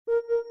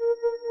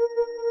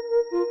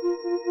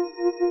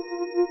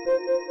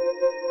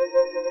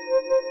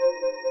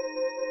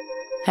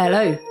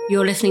Hello,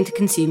 you're listening to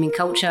Consuming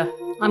Culture.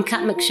 I'm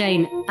Kat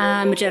McShane.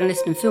 I'm a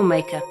journalist and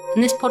filmmaker,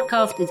 and this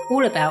podcast is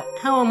all about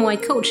how and why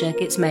culture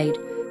gets made,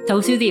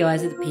 told through the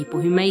eyes of the people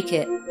who make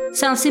it.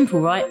 Sounds simple,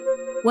 right?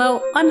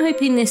 Well, I'm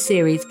hoping this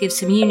series gives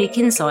some unique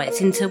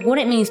insights into what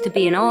it means to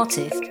be an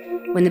artist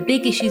when the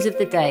big issues of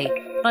the day,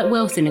 like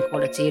wealth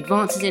inequality,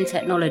 advances in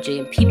technology,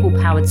 and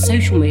people-powered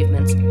social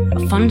movements,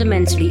 are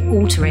fundamentally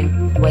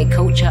altering the way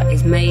culture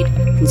is made,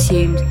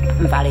 consumed,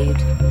 and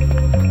valued.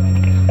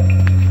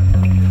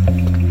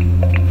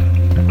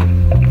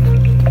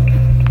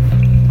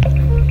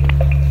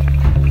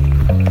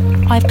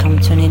 I've come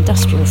to an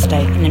industrial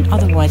estate in an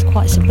otherwise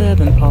quite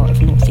suburban part of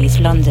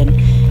northeast London.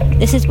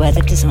 This is where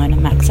the designer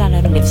Max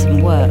Allen lives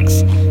and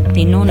works.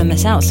 The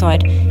anonymous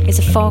outside is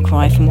a far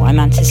cry from what I'm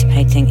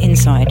anticipating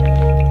inside.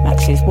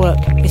 Max's work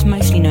is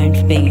mostly known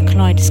for being a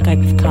kaleidoscope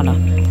of colour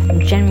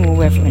and general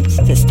reverence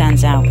that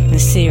stands out in the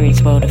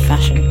serious world of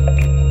fashion.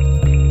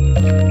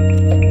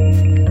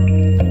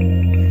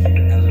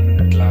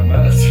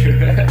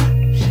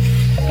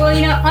 Well,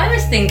 you know, I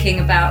was thinking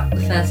about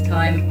the first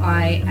time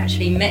I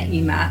actually met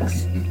you,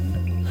 Max.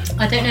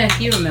 I don't know if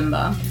you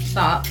remember,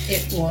 but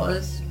it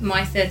was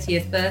my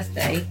 30th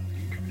birthday,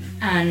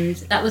 and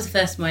that was the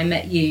first time I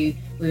met you.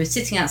 We were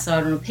sitting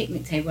outside on a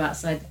picnic table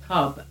outside the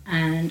pub,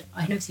 and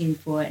I'd never seen you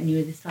before, and you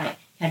were this, like,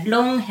 you had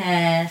long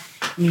hair,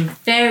 and you were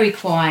very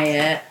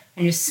quiet,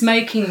 and you were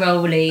smoking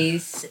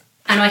rollies,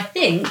 and I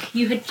think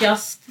you had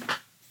just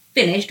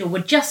finished, or were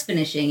just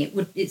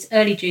finishing, it's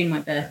early June, my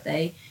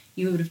birthday.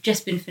 You would have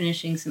just been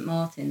finishing St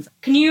Martin's.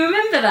 Can you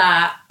remember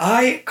that?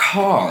 I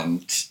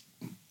can't,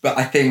 but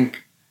I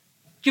think...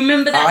 Do you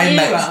remember that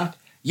era?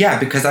 Yeah,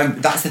 because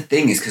that's the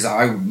thing, is because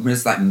I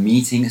was like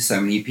meeting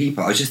so many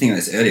people. I was just thinking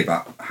this earlier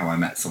about how I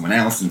met someone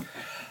else, and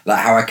like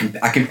how I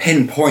can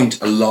pinpoint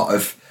a lot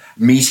of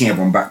meeting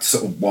everyone back to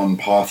sort of one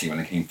party when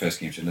I first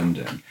came to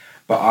London.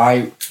 But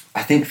I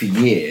think for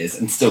years,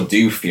 and still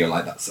do feel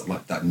like that's sort of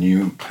like that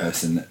new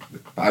person.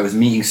 But I was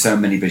meeting so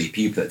many busy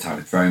people at the time,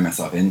 and throwing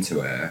myself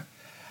into it.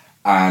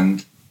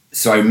 And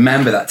so I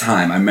remember that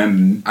time. I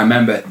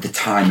remember the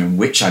time in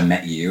which I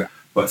met you,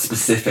 but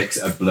specifics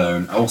are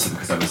blown. Also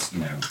because I was,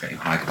 getting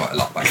high quite a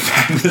lot back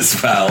then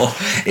as well.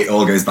 It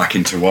all goes back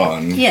into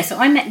one. Yeah, so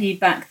I met you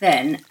back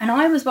then, and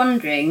I was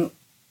wondering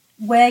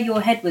where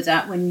your head was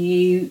at when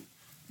you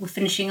were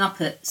finishing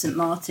up at St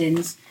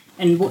Martin's,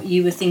 and what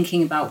you were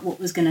thinking about what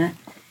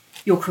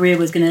your career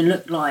was gonna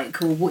look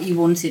like, or what you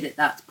wanted at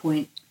that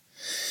point.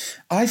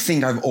 I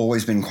think I've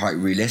always been quite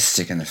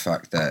realistic in the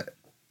fact that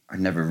I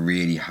never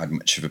really had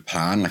much of a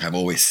plan. Like, I've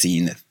always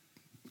seen that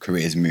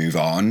careers move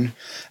on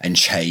and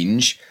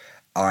change.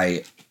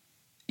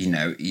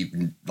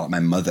 Even like my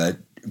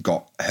mother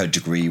got her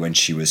degree when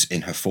she was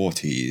in her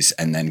 40s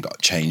and then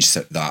got changed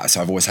to that.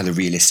 So I've always had a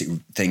realistic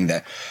thing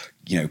that,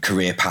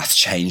 career paths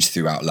change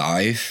throughout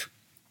life.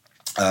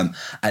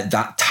 At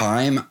that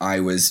time,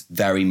 I was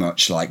very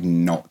much like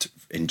not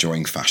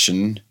enjoying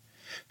fashion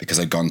because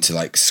I'd gone to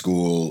like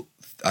school.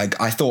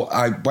 I thought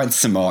I went to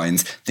St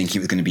Martin's thinking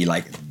it was going to be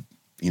like,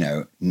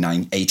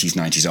 80s,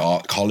 90s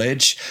art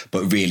college,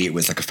 but really it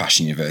was like a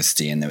fashion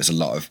university, and there was a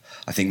lot of,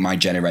 I think my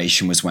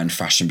generation was when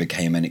fashion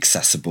became an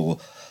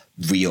accessible,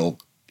 real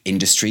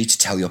industry to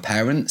tell your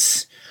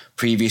parents.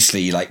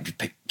 Previously,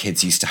 like,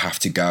 kids used to have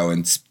to go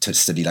and to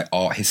study like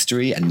art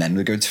history and then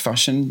would go to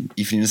fashion,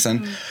 if you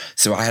understand.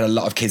 So I had a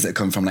lot of kids that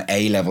come from like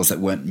A levels that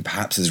weren't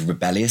perhaps as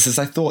rebellious as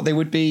I thought they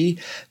would be,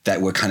 that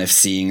were kind of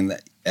seeing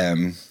that,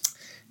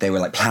 they were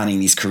like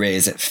planning these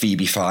careers at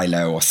Phoebe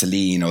Philo or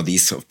Celine or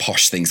these sort of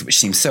posh things, which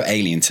seemed so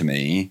alien to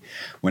me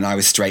when I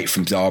was straight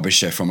from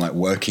Derbyshire, from like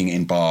working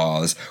in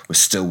bars, was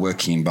still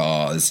working in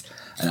bars.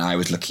 And I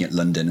was looking at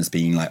London as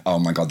being like, oh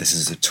my God, this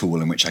is a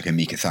tool in which I can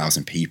meet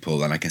 1,000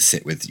 people and I can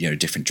sit with,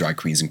 different drag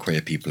queens and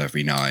queer people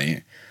every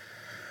night.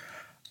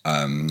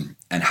 And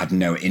had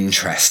no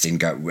interest in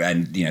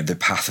the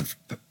path of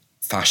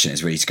fashion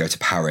is really to go to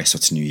Paris or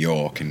to New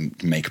York and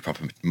make a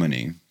proper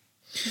money.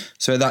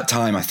 So at that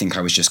time, I think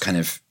I was just kind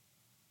of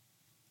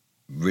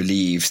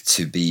relieved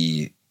to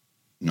be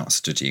not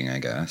studying, I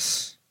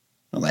guess.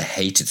 Not that I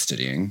hated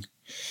studying.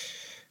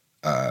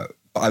 But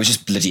I was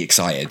just bloody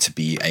excited to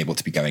be able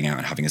to be going out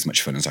and having as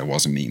much fun as I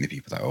was and meeting the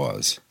people that I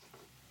was.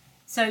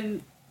 So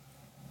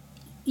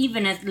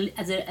even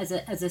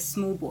as a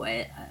small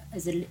boy,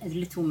 as a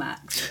little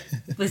Max,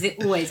 was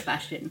it always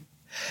fashion?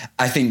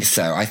 I think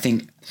so.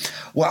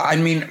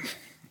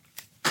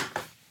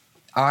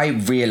 I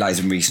realise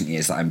in recent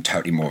years that I'm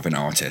totally more of an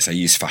artist. I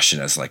use fashion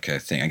as like a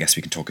thing. I guess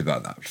we can talk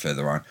about that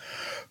further on.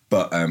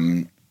 But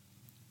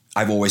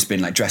I've always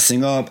been like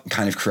dressing up,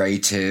 kind of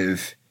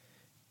creative.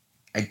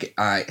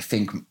 I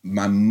think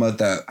my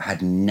mother had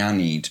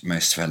nannied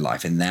most of her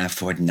life and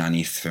therefore had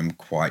nannied from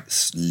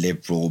quite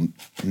liberal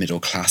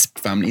middle-class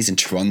families in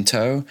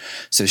Toronto.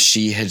 So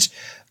she had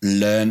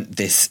learned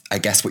this, I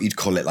guess what you'd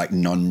call it, like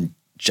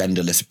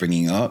genderless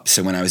bringing up.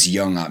 So when I was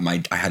young,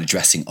 I had a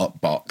dressing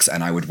up box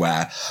and I would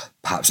wear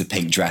perhaps a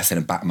pink dress and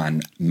a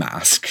Batman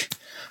mask,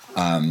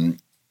 and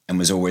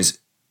was always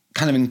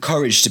kind of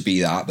encouraged to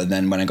be that, but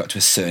then when I got to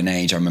a certain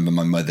age, I remember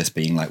my mother's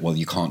being like, well,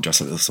 you can't dress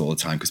like this all the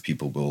time because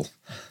people will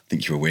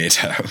think you're a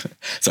weirdo.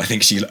 So I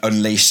think she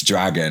unleashed a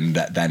dragon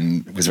that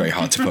then was very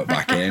hard to put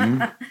back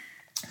in.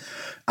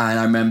 And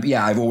I remember,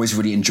 I've always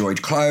really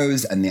enjoyed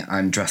clothes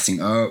and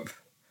dressing up.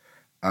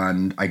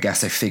 And I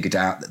guess I figured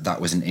out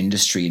that was an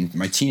industry in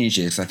my teenage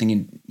years. I think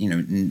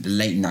in the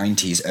late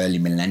 90s, early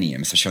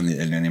millennium, especially on the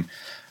early millennium,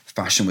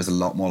 fashion was a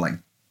lot more like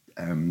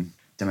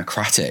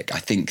democratic. I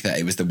think that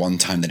it was the one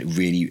time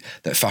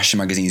that fashion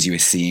magazines, you were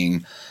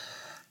seeing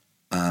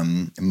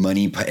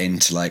money put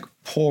into like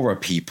poorer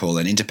people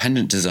and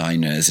independent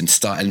designers, and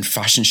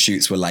fashion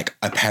shoots were like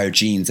a pair of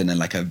jeans and then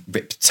like a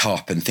ripped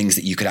top and things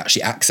that you could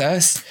actually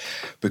access,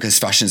 because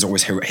fashion has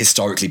always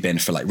historically been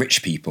for like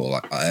rich people.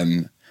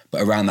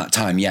 But around that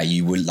time,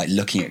 you were like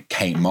looking at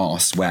Kate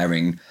Moss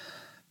wearing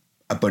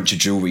a bunch of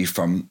jewelry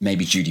from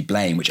maybe Judy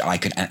Blaine, which I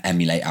could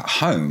emulate at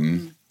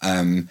home,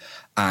 and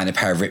a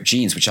pair of ripped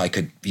jeans, which I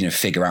could,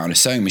 figure out on a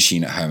sewing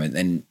machine at home.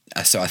 And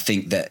so I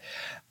think that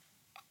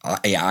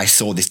I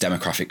saw this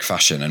demographic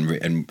fashion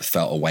and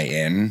felt a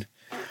way in.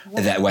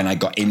 What? That when I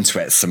got into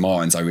it at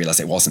Samoans, I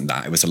realised it wasn't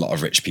that. It was a lot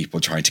of rich people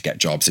trying to get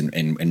jobs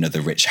in other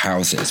rich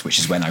houses, which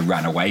is when I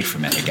ran away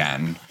from it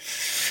again.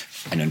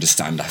 And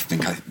understand, I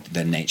think,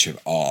 the nature of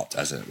art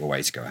as a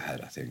way to go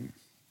ahead, I think.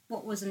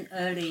 What was an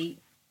early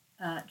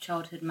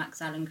childhood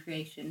Max Allen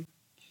creation?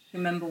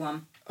 Remember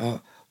one?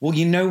 Well,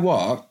 you know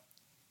what?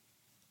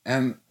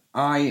 One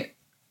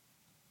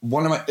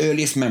of my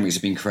earliest memories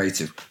of being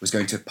creative was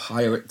going to a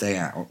pirate day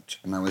out,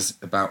 and I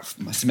must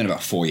have been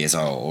about 4 years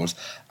old,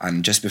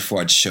 and just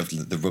before I'd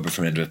shoved the rubber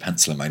from the end of a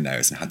pencil in my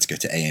nose and had to go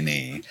to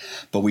A&E.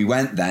 But we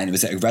went then, it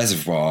was at a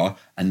reservoir,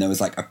 and there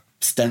was like a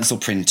stencil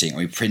printing, and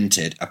we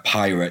printed a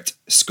pirate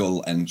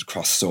skull and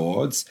cross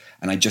swords,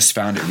 and I just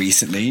found it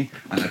recently,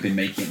 and I've been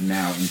making it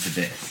now into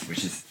this,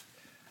 which is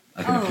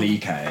like an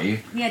applique.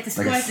 Yeah,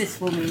 describe this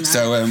for me, Matt.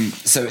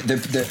 So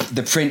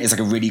the print is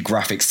like a really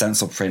graphic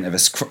stencil print of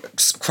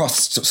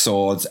crossed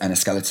swords and a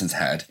skeleton's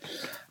head,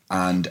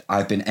 and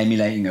I've been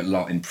emulating it a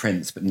lot in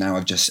prints, but now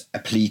I've just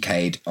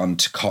appliqued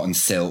onto cotton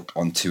silk,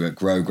 onto a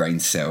grosgrain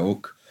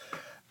silk,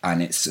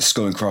 and it's a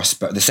skull and cross,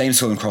 but the same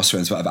skull and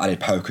crossbones, but I've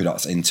added polka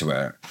dots into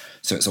it.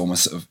 So it's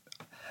almost sort of,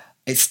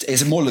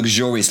 it's more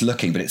luxurious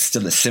looking, but it's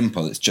still as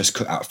simple. It's just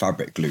cut out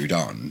fabric glued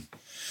on.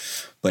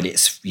 But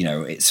it's,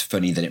 it's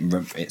funny that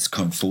it's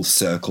come full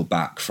circle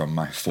back from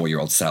my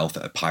 4-year-old self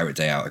at a pirate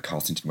day out at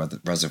Carlton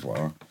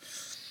Reservoir.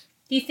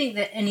 Do you think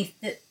that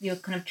your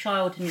kind of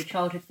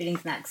childhood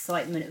feelings and that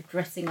excitement of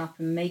dressing up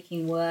and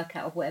making work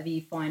out of whatever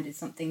you find is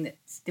something that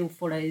still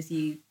follows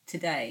you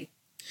today?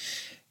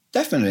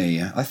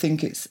 Definitely. I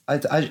think it's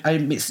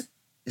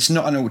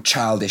not in a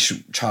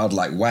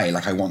childlike way,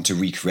 like I want to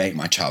recreate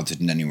my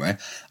childhood in any way.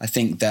 I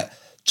think that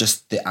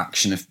just the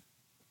action of,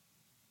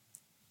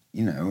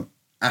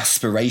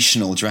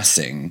 aspirational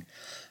dressing,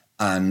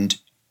 and,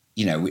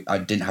 I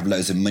didn't have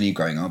loads of money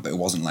growing up, but it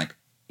wasn't like,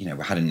 we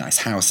had a nice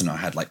house, and I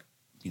had like,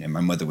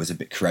 my mother was a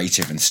bit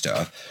creative and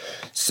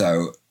stuff.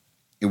 So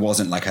it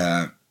wasn't like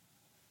a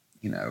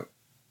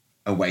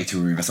way to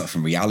remove myself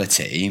from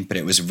reality, but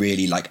it was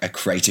really like a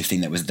creative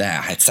thing that was there.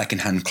 I had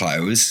secondhand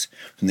clothes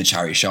from the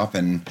charity shop,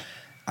 and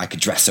I could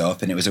dress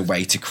up, and it was a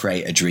way to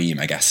create a dream,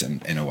 I guess,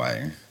 in a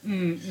way.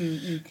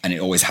 And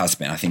it always has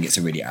been. I think it's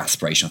a really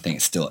aspirational thing.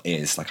 It still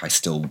is. Like I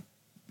still,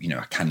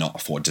 I cannot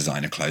afford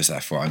designer clothes,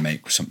 therefore I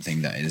make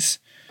something that is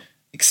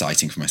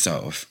exciting for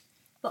myself.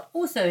 But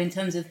also in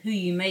terms of who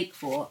you make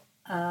for,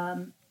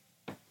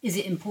 is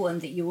it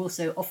important that you're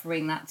also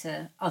offering that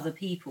to other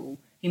people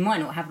who might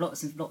not have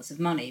lots and lots of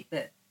money,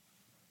 but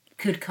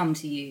could come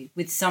to you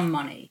with some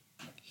money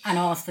and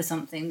ask for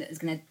something that is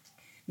going to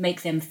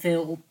make them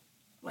feel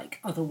like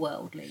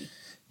otherworldly?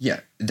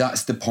 Yeah,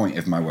 that's the point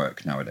of my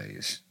work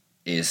nowadays,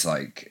 is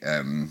like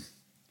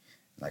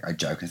I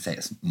joke and say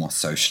it's more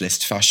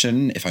socialist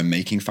fashion, if I'm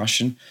making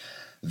fashion,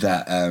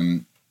 that,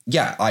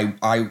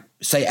 I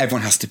say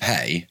everyone has to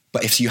pay,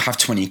 but if you have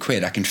 20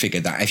 quid, I can figure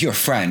that. If you're a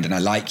friend and I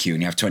like you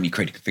and you have 20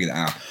 quid, you can figure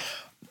that out.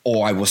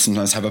 Or I will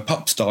sometimes have a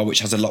pop star which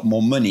has a lot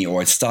more money,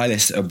 or a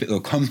stylist or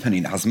a company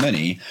that has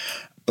money.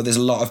 But there's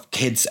a lot of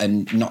kids,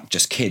 and not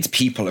just kids,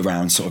 people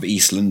around sort of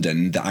East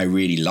London that I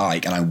really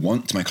like and I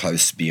want my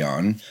clothes to be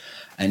on.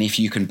 And if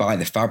you can buy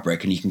the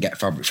fabric, and you can get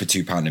fabric for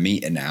 £2 a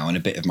metre now and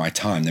a bit of my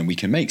time, then we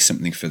can make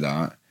something for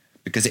that.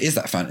 Because it is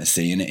that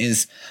fantasy, and it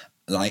is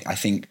like, I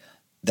think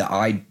that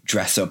I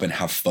dress up and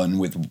have fun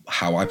with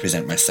how I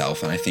present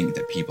myself. And I think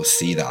that people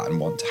see that and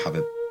want to have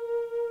a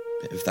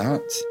bit of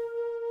that.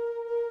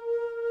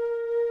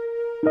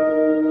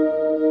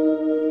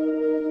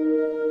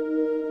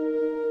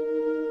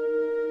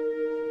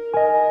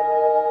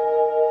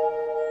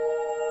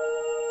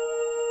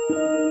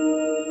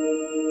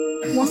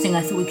 One thing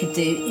I thought we could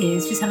do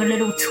is just have a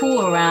little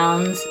tour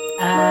around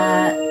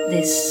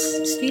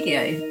this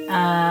studio.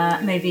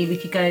 Maybe we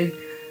could go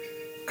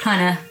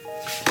kind of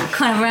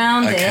kind of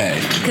around Okay.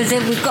 it, because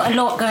we've got a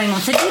lot going on.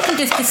 So if you can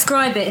just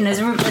describe it in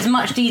as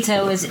much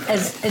detail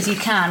as you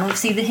can.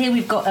 Obviously, here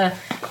we've got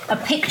a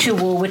picture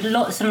wall with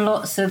lots and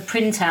lots of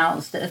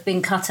printouts that have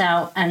been cut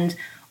out and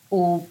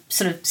all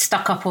sort of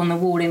stuck up on the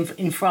wall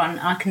in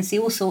front. I can see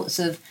all sorts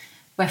of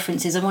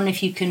references. I wonder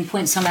if you can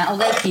point some out. Oh,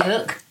 there's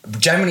Björk.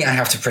 Generally, I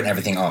have to print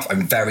everything off.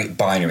 I'm very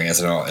binary as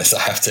an artist. I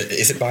have to.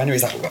 Is it binary?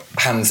 Is that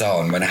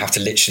hands-on? When I have to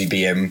literally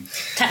be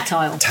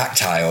Tactile.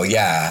 Tactile.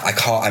 Yeah. I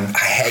can't. I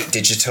hate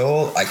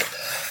digital. Like,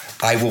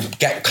 I will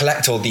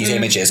collect all these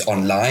images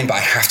online, but I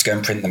have to go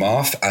and print them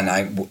off. And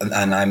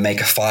I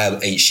make a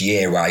file each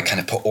year where I kind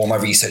of put all my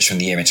research from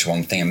the year into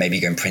one thing and maybe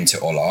go and print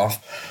it all off,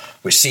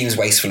 which seems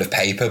wasteful of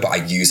paper, but I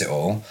use it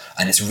all.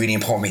 And it's really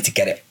important for me to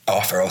get it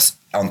off or else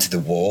onto the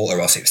wall, or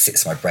else it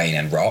sits in my brain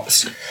and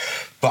rots.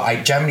 But I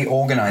generally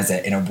organise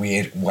it in a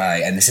weird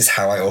way, and this is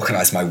how I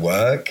organise my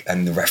work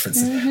and the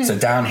references. Mm-hmm. So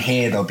down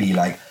here there'll be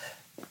like,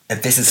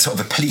 if this is sort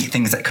of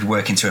things that could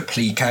work into a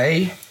plique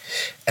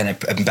and an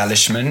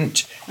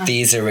embellishment.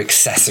 These are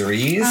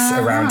accessories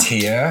around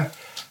here.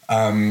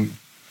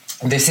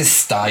 This is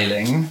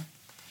styling.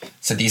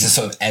 So these are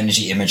sort of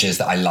energy images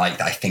that I like,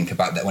 that I think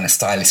about, that when a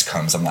stylist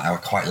comes, I'm like, I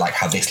quite like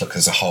how this looks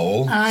as a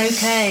whole.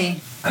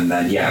 Okay. And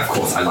then, yeah, of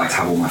course, I like to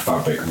have all my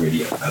fabric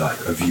really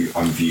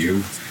on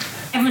view.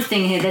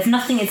 Everything here, there's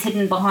nothing is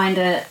hidden behind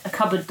a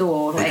cupboard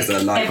door. Because I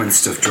like when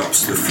stuff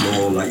drops to the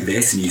floor like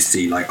this and you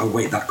see like, oh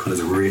wait, that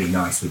colour's really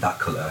nice with that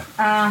colour.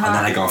 And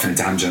then I go off in a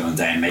tangent one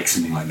day and make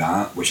something like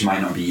that, which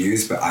might not be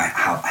used, but I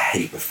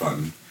hate the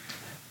fun.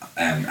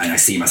 And I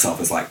see myself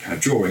as like kind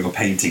of drawing or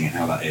painting and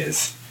how that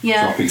is.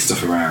 Yeah. Dropping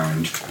stuff around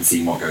and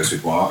seeing what goes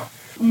with what.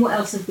 And what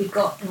else have we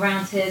got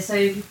around here? So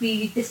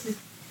this is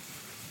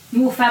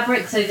more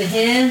fabrics over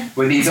here.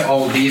 Well, these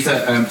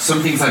are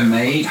some things I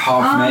made,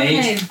 half-made,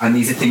 okay. And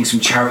these are things from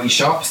charity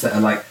shops that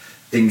are like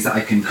things that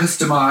I can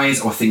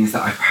customise, or things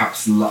that I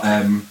perhaps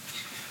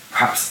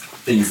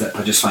things that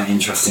I just find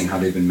interesting how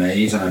they've been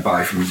made, and I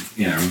buy from,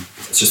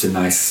 it's just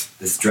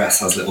this dress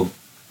has little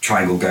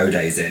triangle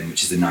go-days in,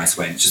 which is a nice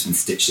way, and it's just been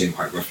stitched in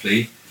quite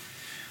roughly.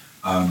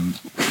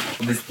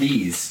 There's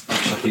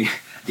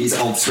these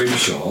old swim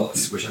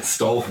shorts, which I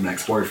stole from an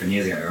ex-boyfriend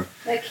years ago.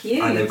 They're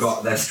cute. And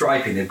they're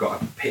striping, they've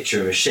got a picture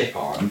of a ship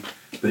on,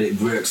 but it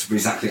works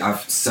exactly.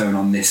 I've sewn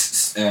on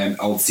this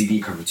old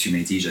CD cover of Too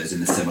Many DJs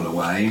in a similar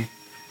way.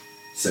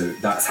 So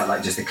that's had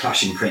like just a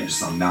clashing print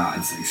just on that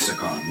and something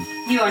stuck on.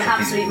 You're an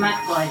absolute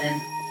magpie then.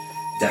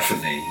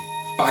 Definitely.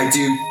 But I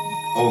do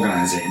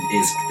organise it, and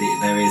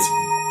there is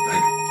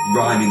like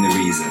rhyming the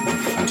reason,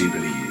 I do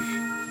believe.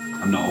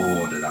 I'm not a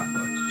hoarder that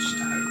much,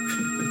 I hope.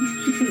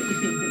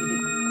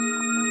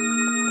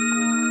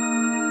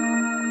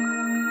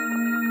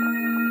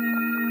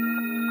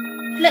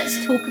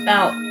 Let's talk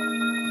about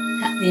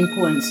the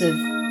importance of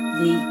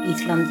the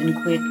East London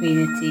queer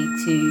community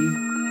to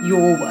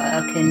your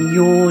work and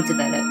your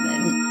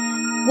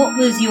development. What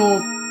was your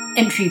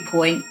entry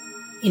point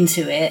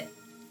into it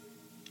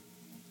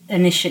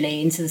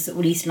initially, into the sort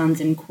of East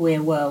London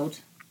queer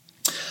world?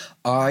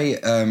 I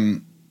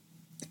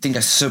think I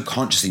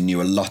subconsciously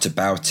knew a lot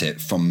about it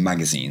from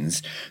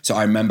magazines. So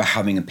I remember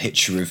having a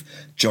picture of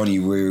Johnny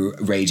Rue,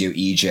 Radio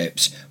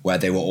Egypt, where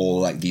they were all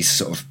like these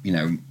sort of,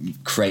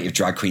 creative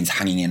drag queens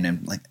hanging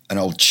in like an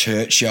old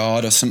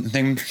churchyard or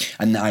something.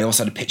 And I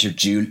also had a picture of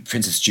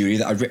Princess Julie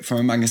that I'd ripped from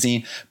a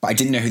magazine, but I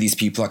didn't know who these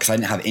people are because I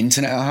didn't have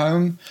internet at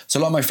home. So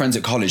a lot of my friends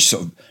at college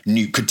sort of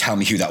could tell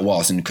me who that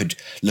was and could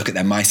look at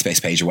their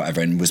MySpace page or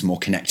whatever and was more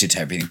connected to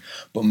everything.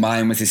 But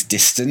mine was this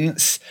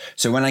distance.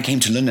 So when I came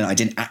to London, I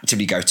didn't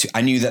actively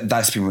I knew that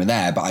those people were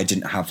there, but I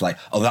didn't have like,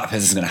 oh, that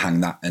person's going to hang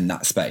that in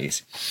that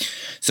space.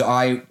 So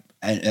I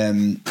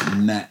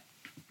met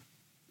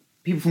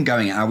people from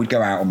going out. I would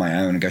go out on my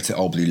own and go to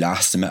Old Blue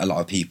Last and met a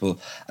lot of people.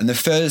 And the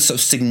first sort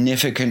of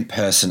significant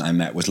person I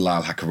met was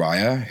Lyle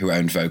Hakaraya, who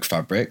owned Vogue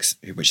Fabrics,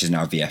 which is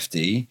now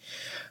VFD.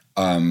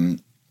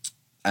 And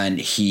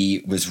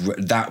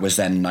that was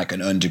then like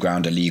an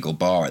underground illegal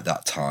bar at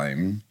that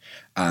time.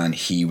 And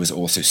he was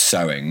also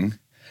sewing.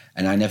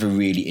 And I never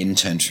really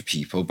interned for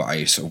people, but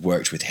I sort of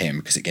worked with him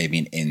because it gave me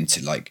an in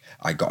to like,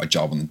 I got a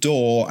job on the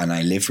door and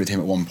I lived with him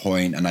at one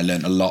point and I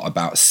learned a lot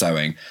about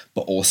sewing.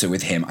 But also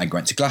with him, I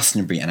went to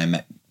Glastonbury and I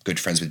met good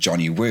friends with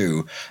Johnny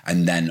Woo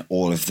and then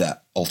all of the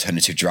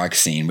alternative drag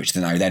scene, which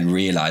then I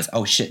realised,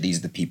 oh shit, these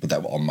are the people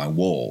that were on my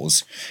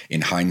walls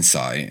in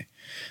hindsight.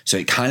 So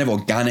it kind of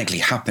organically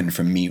happened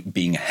from me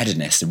being a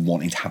hedonist and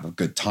wanting to have a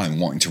good time,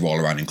 wanting to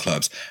roll around in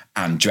clubs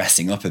and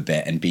dressing up a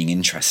bit and being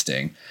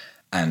interesting.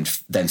 And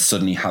then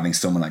suddenly having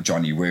someone like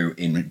Johnny Woo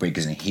in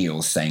wigs and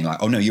heels saying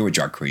like, oh no, you're a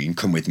drag queen,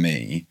 come with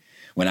me.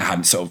 When I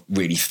hadn't sort of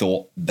really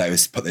put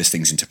those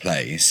things into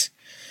place.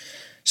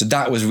 So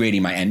that was really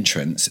my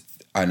entrance.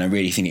 And I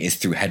really think it is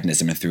through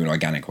hedonism and through an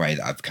organic way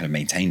that I've kind of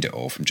maintained it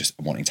all from just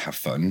wanting to have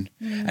fun.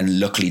 And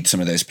luckily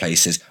some of those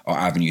places are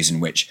avenues in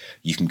which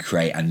you can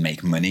create and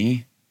make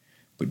money.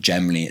 But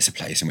generally it's a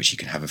place in which you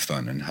can have a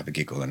fun and have a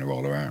giggle and a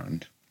roll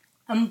around.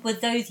 And were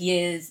those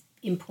years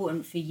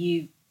important for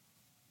you,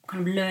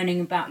 kind of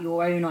learning about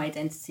your own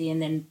identity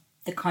and then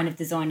the kind of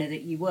designer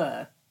that you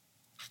were?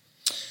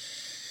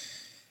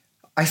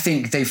 I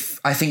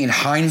think in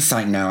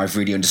hindsight now, I've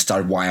really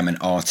understood why I'm an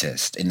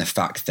artist, in the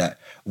fact that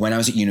when I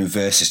was at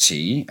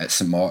university at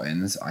St.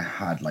 Martin's, I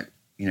had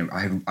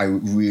I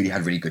really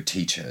had really good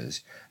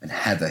teachers. And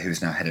Heather,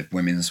 who's now head of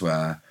women's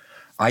wear,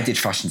 I did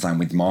fashion design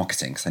with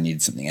marketing because I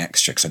needed something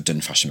extra because I'd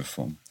done fashion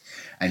before.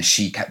 And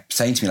she kept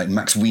saying to me, like,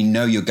 Max, we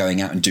know you're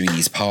going out and doing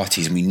these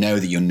parties and we know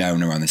that you're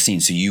known around the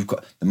scene. So you've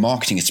got, the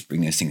marketing is to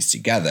bring those things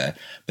together.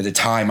 But the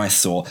time I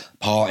saw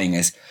partying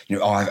as,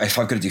 if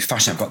I've got to do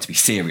fashion, I've got to be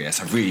serious.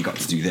 I've really got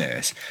to do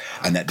this.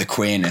 And that the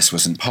queerness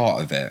wasn't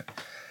part of it.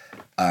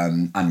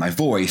 And my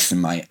voice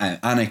and my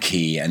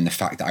anarchy and the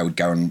fact that I would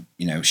go and,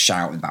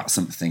 shout about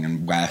something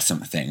and wear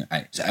something.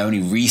 It's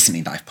only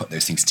recently that I've put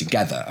those things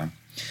together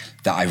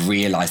that I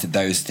realised that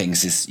those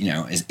things is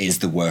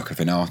the work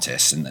of an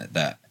artist, and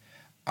that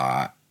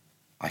I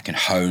can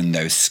hone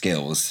those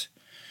skills.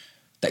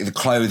 Like, the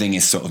clothing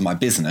is sort of my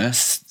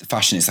business.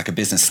 Fashion is like a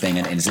business thing,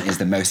 and is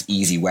the most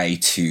easy way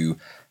to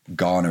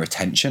garner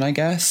attention, I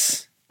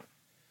guess.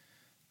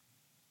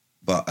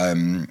 But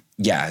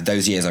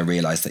those years I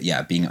realised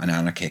that being an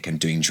anarchic and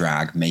doing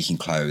drag, making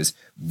clothes,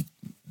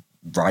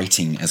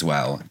 writing as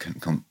well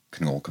can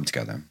all come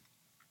together.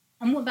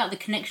 And what about the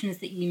connections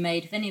that you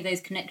made? Have any of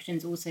those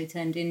connections also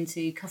turned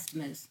into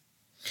customers?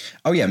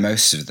 Oh yeah,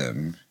 most of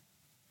them.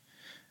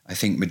 I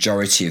think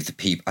majority of the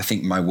people, I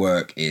think my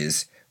work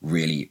is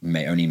really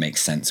only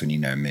makes sense when you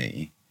know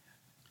me.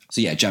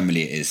 So yeah,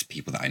 generally it is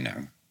people that I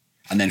know.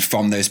 And then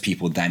from those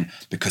people then,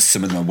 because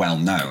some of them are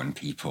well-known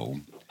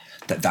people,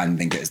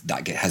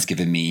 that has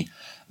given me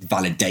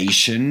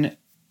validation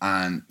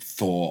and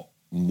for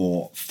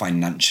more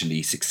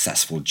financially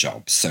successful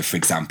jobs. So for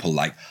example,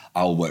 like,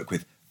 I'll work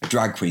with a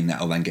drag queen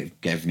that will then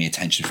give me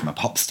attention from a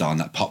pop star, and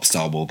that pop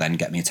star will then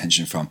get me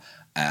attention from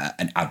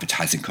an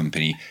advertising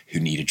company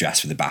who need a dress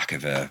for the back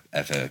of a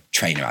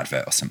trainer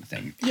advert or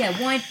something. Yeah,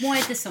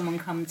 why does someone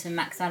come to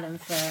Max Allen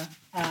for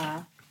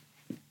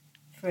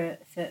a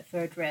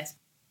dress?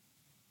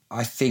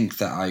 I think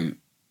that I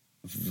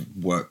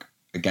work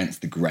against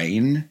the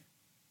grain,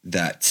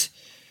 that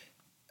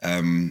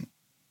there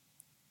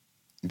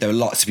are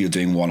lots of people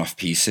doing one-off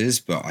pieces,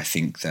 but I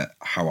think that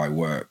how I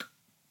work,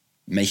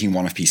 making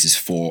one-off pieces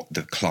for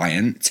the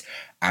client,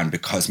 and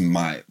because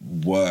my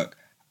work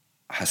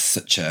has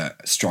such a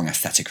strong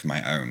aesthetic of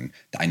my own,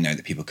 that I know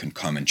that people can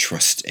come and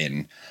trust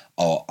in,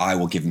 or I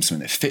will give them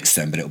something that fits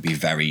them, but it'll be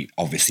very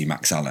obviously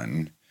Max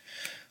Allen.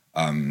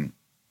 And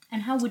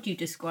how would you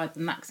describe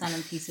the Max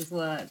Allen piece of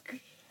work,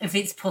 if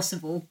it's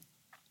possible?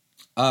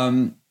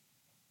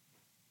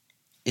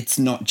 It's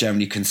not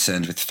generally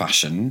concerned with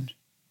fashion.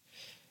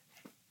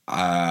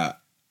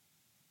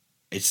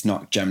 It's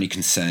not generally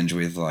concerned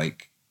with,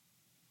 like,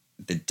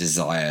 the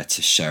desire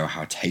to show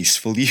how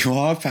tasteful you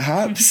are,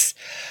 perhaps.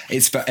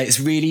 It's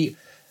really,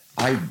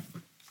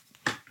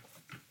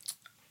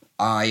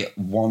 I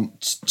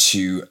want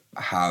to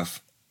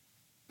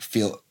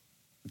feel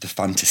the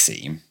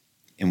fantasy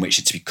in which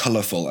it to be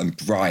colourful and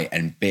bright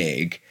and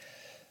big.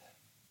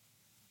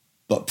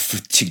 But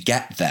to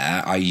get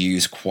there, I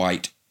use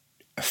quite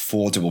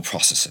affordable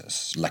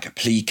processes, like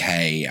applique,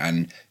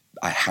 and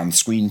I hand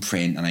screen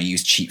print, and I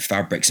use cheap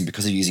fabrics. And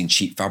because of using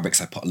cheap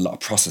fabrics, I put a lot of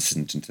process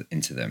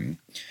into them.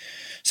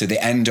 So they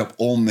end up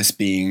almost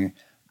being,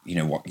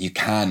 what you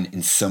can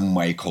in some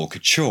way call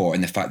couture,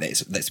 in the fact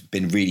that that's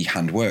been really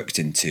hand worked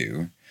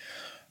into.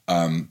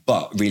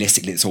 But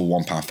realistically, it's all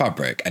 £1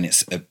 fabric, and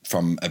it's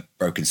from a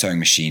broken sewing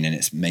machine, and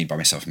it's made by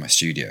myself in my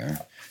studio.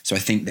 So I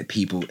think that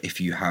people,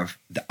 if you have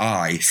the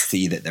eye,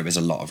 see that there is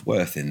a lot of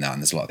worth in that,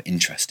 and there's a lot of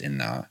interest in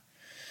that.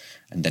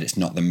 And that it's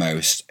not the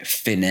most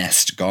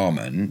finessed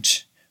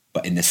garment,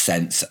 but in the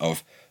sense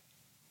of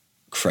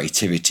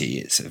creativity,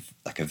 it's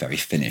like a very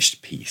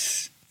finished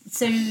piece.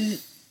 So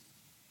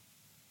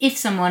if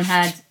someone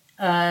had,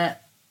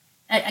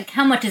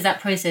 how much is that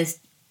process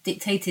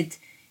dictated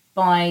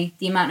by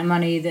the amount of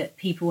money that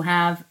people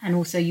have and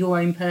also your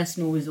own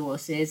personal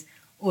resources?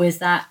 Or is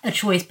that a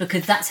choice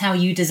because that's how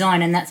you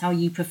design and that's how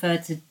you prefer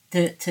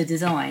to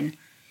design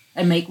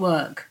and make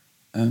work?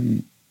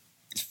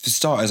 For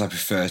starters, I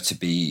prefer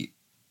to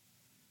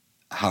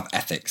have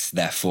ethics.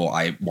 Therefore,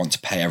 I want to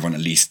pay everyone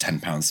at least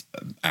 £10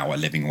 an hour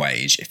living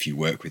wage if you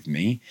work with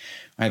me.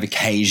 I have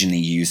occasionally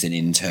used an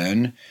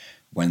intern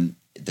when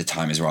the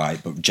time is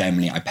right, but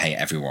generally I pay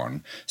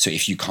everyone. So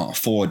if you can't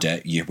afford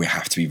it, we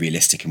have to be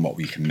realistic in what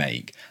we can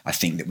make. I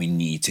think that we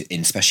need to,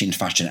 especially in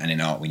fashion and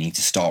in art, we need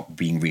to start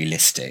being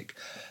realistic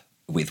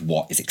with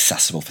what is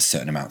accessible for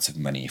certain amounts of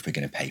money if we're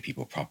going to pay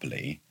people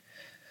properly.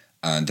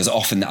 And there's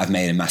often that I've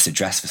made a massive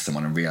dress for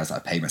someone and realised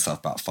that I paid myself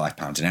about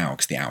 £5 an hour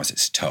because the hours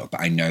it's took.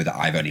 But I know that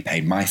I've only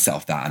paid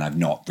myself that and I've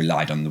not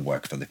relied on the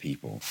work of other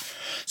people.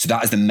 So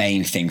that is the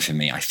main thing for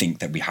me. I think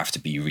that we have to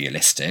be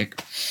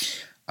realistic.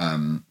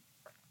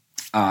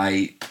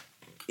 I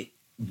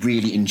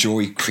really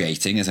enjoy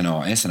creating as an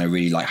artist, and I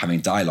really like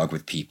having dialogue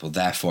with people.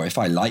 Therefore, if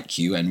I like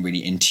you and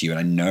really into you and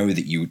I know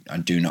that you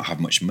do not have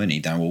much money,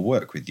 then I will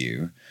work with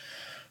you.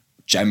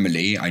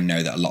 Generally, I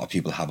know that a lot of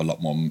people have a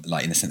lot more,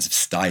 like in the sense of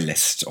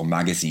stylists or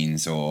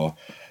magazines or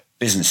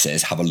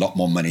businesses have a lot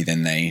more money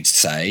than they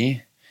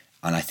say.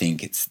 And I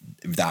think it's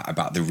that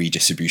about the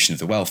redistribution of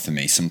the wealth for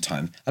me.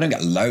 Sometimes I don't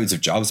get loads of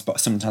jobs, but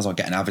sometimes I'll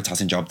get an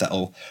advertising job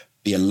that'll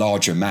be a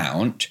larger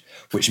amount,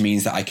 which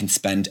means that I can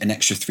spend an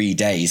extra 3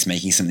 days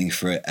making something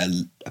for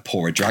a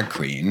poorer drag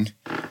queen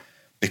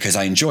because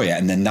I enjoy it.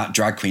 And then that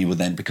drag queen will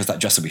then, because that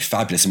dress will be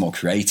fabulous and more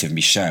creative and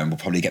be shown, will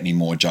probably get me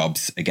more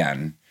jobs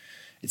again.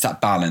 It's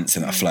that balance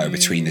and that flow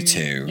between the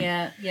two.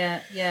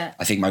 Yeah.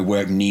 I think my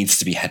work needs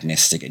to be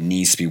hedonistic. It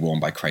needs to be worn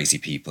by crazy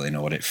people in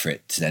order for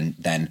it to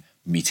then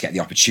me to get the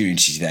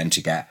opportunity then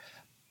to get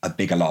a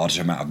bigger,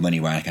 larger amount of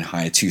money where I can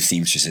hire 2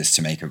 seamstresses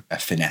to make a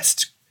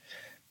finessed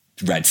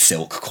red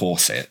silk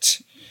corset.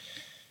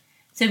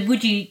 So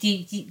do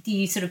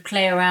you sort of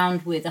play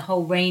around with a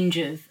whole range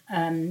of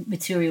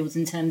materials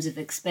in terms of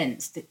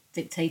expense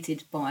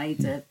dictated by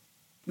the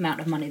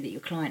amount of money that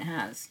your client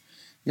has?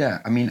 Yeah,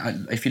 I mean,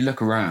 if you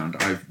look around,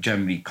 I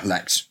generally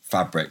collect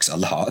fabrics a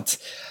lot.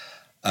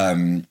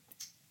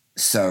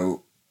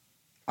 So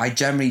I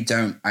generally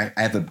don't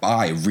ever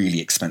buy really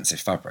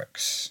expensive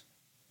fabrics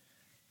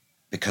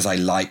because I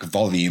like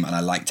volume and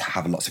I like to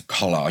have lots of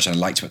collage and I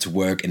like to be able to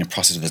work in a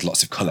process where there's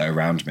lots of colour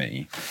around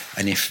me.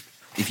 And if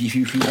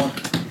you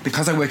want,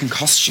 because I work in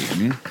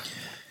costume,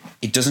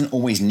 it doesn't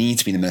always need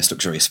to be the most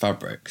luxurious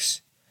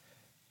fabrics.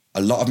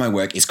 A lot of my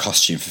work is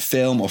costume for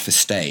film or for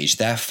stage.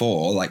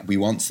 Therefore, like, we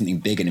want something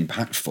big and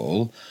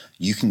impactful.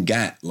 You can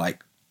get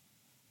like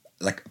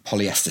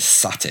polyester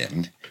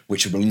satin,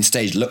 which on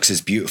stage looks as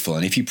beautiful.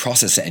 And if you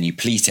process it and you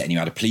pleat it and you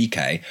add a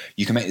plique,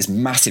 you can make this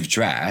massive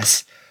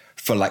dress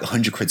for like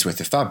 100 quid's worth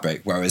of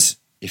fabric. Whereas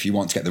if you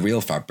want to get the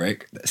real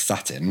fabric,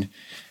 satin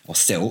or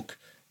silk,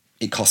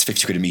 it costs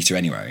 50 quid a metre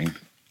anyway.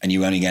 And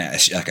you only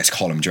get a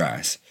column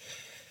dress.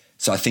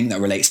 So I think that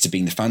relates to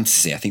being the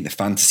fantasy. I think the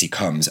fantasy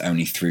comes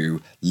only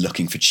through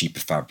looking for cheaper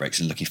fabrics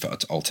and looking for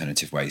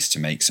alternative ways to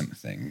make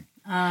something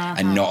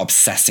and not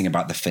obsessing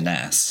about the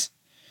finesse.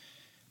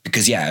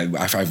 Because, yeah,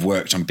 I've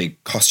worked on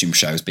big costume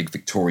shows, big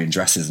Victorian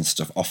dresses and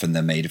stuff. Often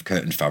they're made of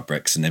curtain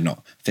fabrics and they're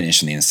not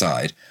finished on the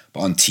inside. But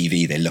on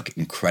TV, they look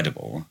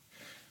incredible.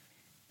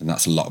 And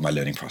that's a lot of my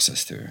learning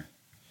process too. So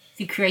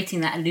you're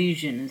creating that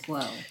illusion as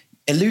well.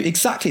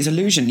 Exactly, it's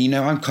illusion. You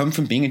know, I come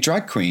from being a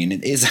drag queen.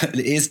 It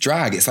is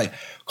drag. It's like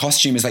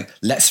costume is like,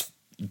 let's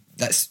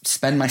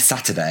spend my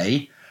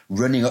Saturday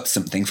running up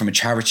something from a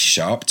charity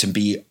shop to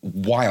be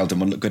wild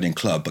and will look good in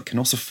club, but can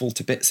also fall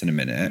to bits in a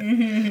minute.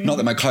 Mm-hmm. Not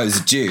that my clothes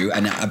do,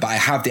 but I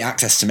have the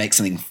access to make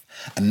something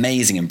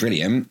amazing and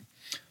brilliant.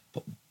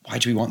 But why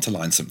do we want to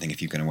line something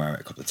if you're going to wear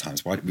it a couple of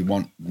times? Why do we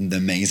want the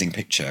amazing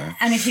picture?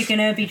 And if you're going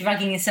to be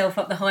dragging yourself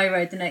up the high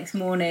road the next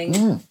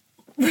morning.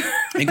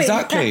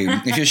 Exactly.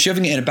 If you're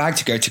shoving it in a bag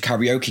to go to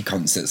karaoke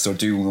concerts or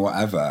do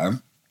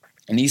whatever,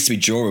 it needs to be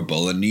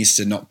durable and needs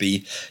to not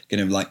be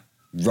going to like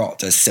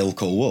rot as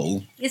silk or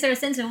wool. Is there a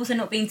sense of also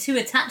not being too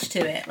attached to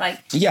it?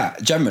 Yeah,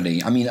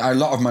 generally. I mean, a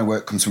lot of my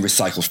work comes from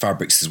recycled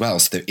fabrics as well.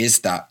 So there is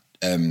that,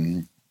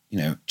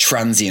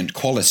 transient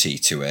quality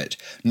to it,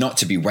 not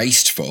to be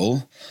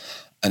wasteful.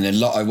 And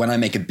when I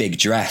make a big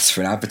dress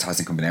for an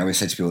advertising company, I always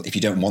say to people, if you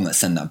don't want that,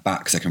 send that back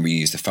because I can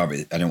reuse the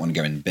fabric. I don't want to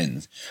go in the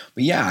bins.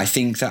 But yeah, I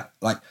think that,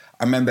 I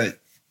remember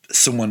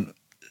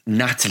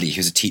Natalie,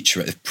 who's a teacher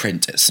at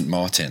print at St.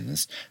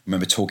 Martin's, I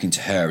remember talking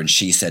to her and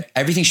she said,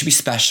 everything should be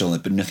special,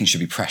 but nothing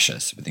should be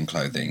precious within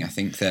clothing. I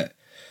think that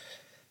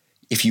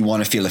if you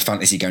want to feel a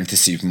fantasy going to the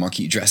supermarket,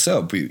 you dress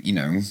up. If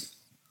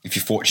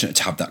you're fortunate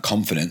to have that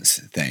confidence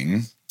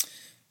thing,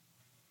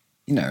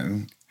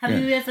 Have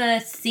you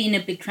ever seen a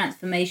big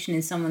transformation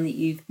in someone that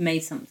you've made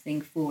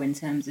something for in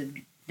terms of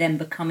them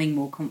becoming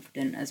more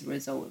confident as a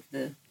result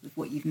of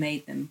what you've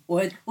made them?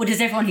 Or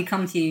does everyone who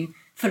come to you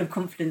full of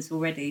confidence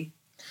already?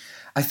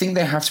 I think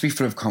they have to be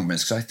full of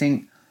confidence because I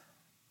think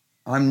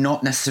I'm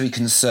not necessarily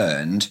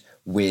concerned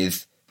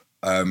with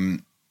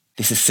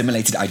this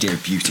assimilated idea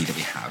of beauty that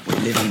we have. We're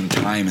living in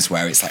times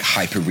where it's like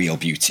hyper-real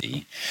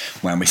beauty,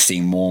 when we're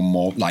seeing more and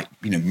more,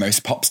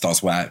 most pop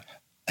stars wear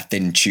a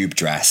thin tube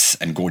dress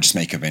and gorgeous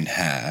makeup and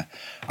hair.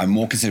 I'm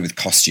more concerned with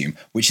costume,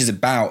 which is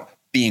about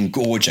being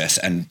gorgeous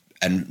and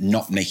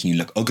not making you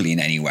look ugly in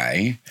any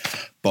way.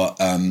 But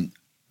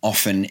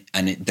often,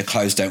 the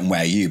clothes don't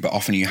wear you, but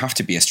often you have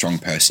to be a strong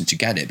person to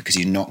get it because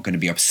you're not going to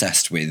be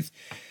obsessed with,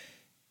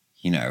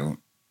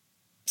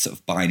 sort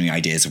of binary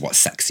ideas of what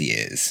sexy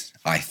is,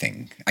 I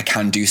think. I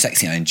can do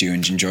sexy and I do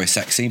enjoy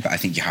sexy, but I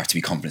think you have to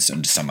be confident to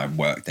understand my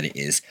work, that it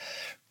is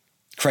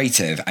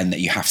creative and that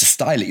you have to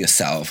style it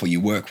yourself or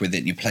you work with it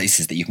in your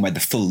places, that you can wear the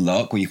full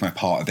look or you can wear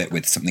part of it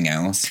with something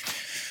else.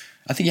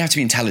 I think you have to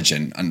be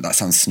intelligent, and that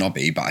sounds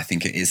snobby, but I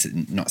think it is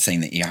not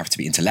saying that you have to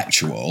be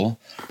intellectual,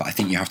 but I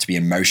think you have to be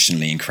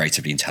emotionally and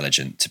creatively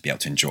intelligent to be able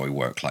to enjoy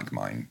work like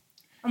mine.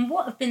 And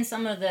what have been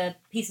some of the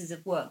pieces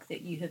of work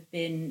that you have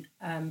been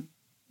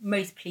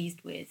most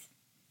pleased with?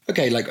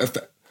 Okay,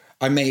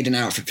 I made an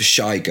outfit for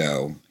Shy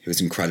Girl, who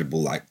was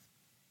incredible,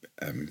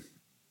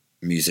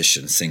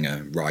 musician,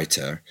 singer,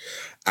 writer,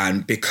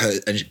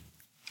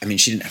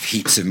 she didn't have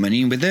heaps of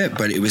money with it,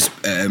 but it was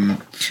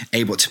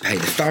able to pay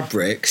the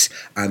fabrics,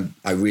 and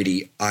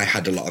I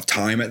had a lot of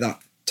time at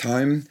that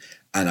time,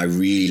 and I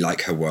really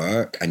like her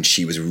work, and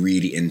she was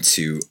really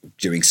into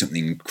doing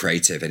something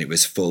creative, and it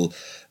was full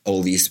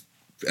all these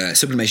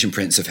sublimation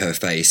prints of her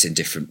face in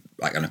different,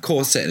 like on a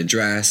corset and a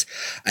dress,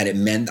 and it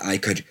meant that I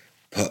could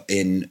put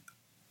in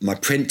my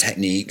print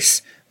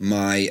techniques,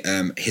 my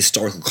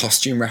historical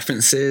costume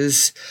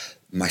references,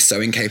 my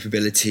sewing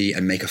capability,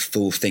 and make a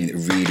full thing that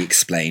really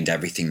explained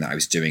everything that I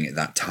was doing at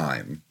that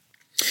time.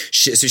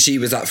 She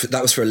was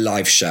that was for a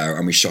live show,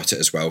 and we shot it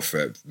as well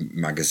for a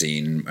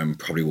magazine, and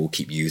probably will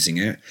keep using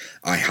it.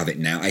 I have it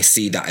now. I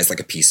see that as like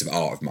a piece of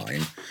art of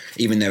mine,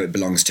 even though it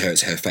belongs to her.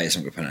 It's her face.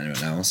 I'm not going to put it on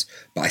anyone else.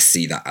 But I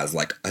see that as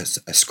like a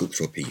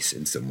sculptural piece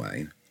in some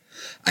way,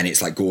 and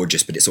it's like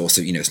gorgeous. But it's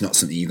also, you know, it's not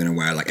something you're going to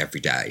wear like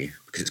every day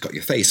because it's got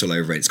your face all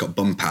over it. It's got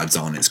bum pads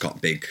on. It's got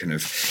big kind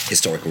of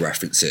historical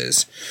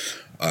references.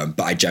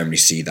 But I generally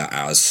see that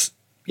as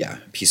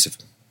a piece of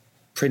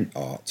print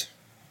art.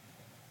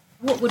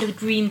 What would a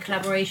dream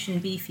collaboration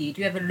be for you?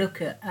 Do you ever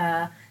look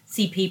at,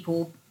 see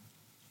people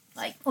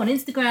like on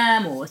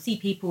Instagram or see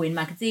people in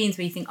magazines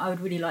where you think, I would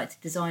really like to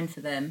design for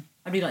them?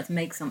 I'd really like to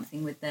make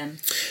something with them.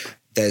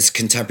 There's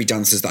contemporary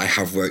dancers that I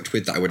have worked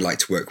with that I would like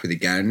to work with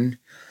again.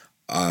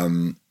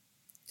 I'm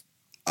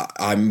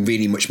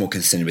really much more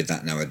concerned with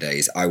that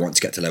nowadays. I want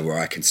to get to a level where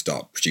I can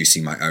start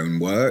producing my own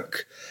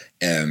work,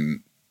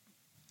 and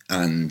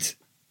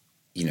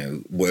you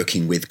know,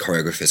 working with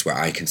choreographers where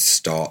I can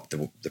start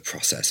the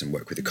process and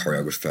work with a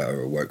choreographer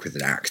or work with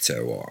an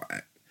actor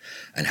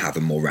and have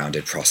a more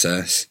rounded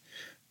process.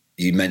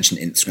 You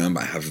mentioned Instagram,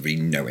 but I have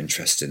really no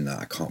interest in that.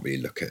 I can't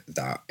really look at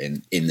that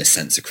in the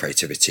sense of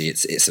creativity.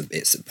 It's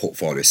a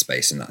portfolio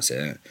space, and that's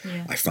it.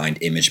 Yeah. I find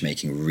image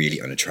making really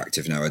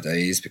unattractive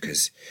nowadays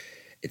because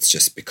it's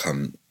just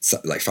become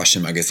like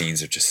fashion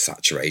magazines are just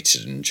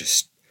saturated and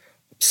just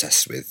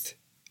obsessed with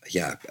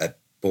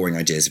boring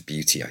ideas of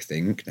beauty, I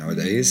think,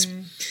 nowadays.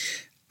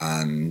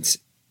 And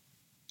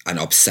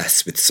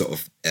obsessed with sort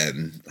of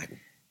like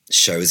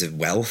shows of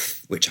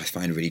wealth, which I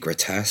find really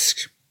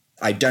grotesque.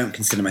 I don't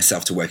consider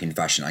myself to work in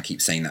fashion. I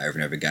keep saying that over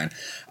and over again.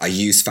 I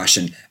use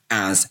fashion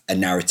as a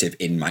narrative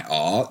in my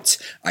art.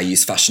 I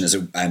use fashion as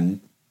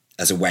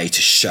a way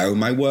to show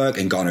my work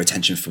and garner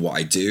attention for what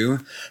I do.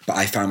 But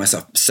I found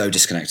myself so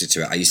disconnected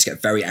to it. I used to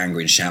get very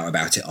angry and shout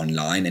about it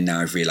online, and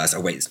now I've realised,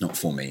 oh wait, it's not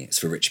for me. It's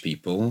for rich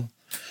people.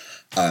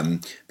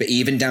 But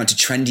even down to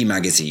trendy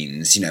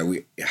magazines, you know,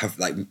 we have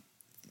like,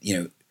 you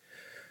know,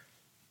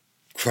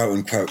 quote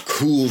unquote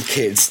cool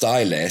kid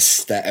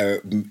stylists that are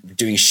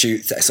doing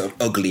shoots that are sort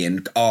of ugly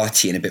and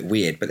arty and a bit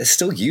weird, but they're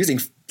still using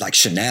like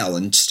Chanel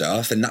and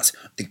stuff. And that's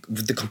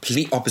the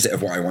complete opposite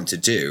of what I want to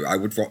do. I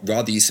would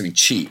rather use something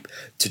cheap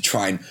to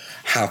try and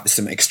have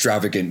some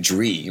extravagant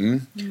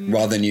dream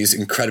rather than use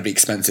incredibly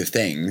expensive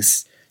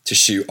things to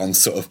shoot on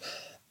sort of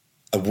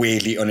a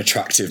weirdly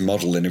unattractive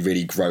model in a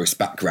really gross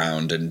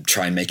background and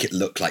try and make it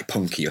look like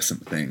punky or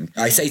something.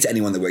 I say to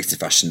anyone that works in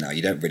fashion now,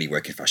 you don't really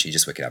work in fashion, you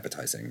just work in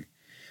advertising.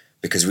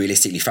 Because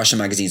realistically, fashion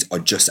magazines are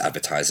just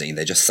advertising.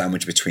 They're just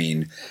sandwiched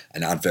between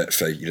an advert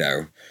for, you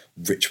know,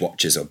 rich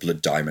watches or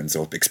blood diamonds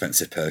or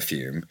expensive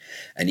perfume.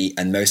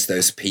 And most of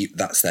those people,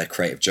 that's their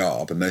creative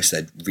job. And most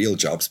of their real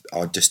jobs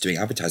are just doing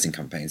advertising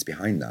campaigns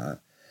behind that.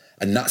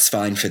 And that's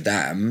fine for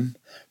them.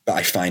 But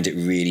I find it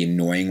really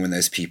annoying when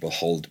those people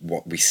hold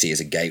what we see as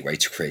a gateway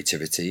to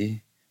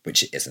creativity,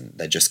 which it isn't.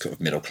 They're just kind of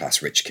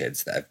middle-class rich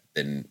kids that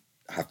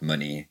have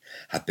money,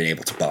 have been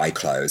able to buy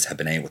clothes, have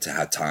been able to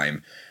have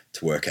time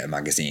to work at a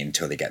magazine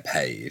until they get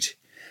paid.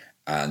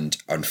 And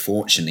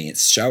unfortunately,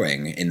 it's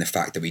showing in the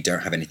fact that we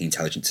don't have anything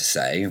intelligent to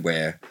say.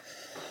 We're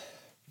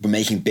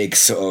making big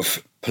sort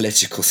of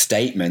political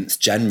statements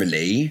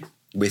generally.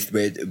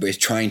 We're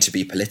trying to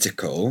be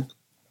political,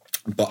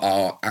 but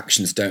our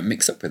actions don't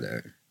mix up with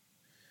it.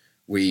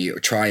 We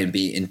try and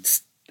be,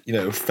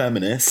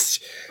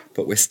 feminist,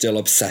 but we're still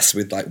obsessed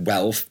with like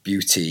wealth,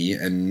 beauty,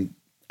 and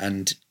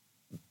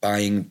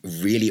buying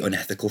really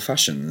unethical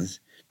fashions,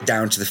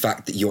 down to the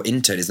fact that your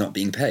intern is not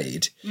being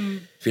paid.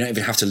 We don't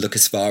even have to look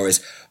as far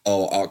as,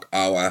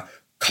 our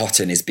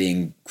cotton is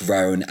being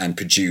grown and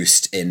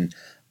produced in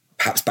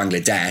perhaps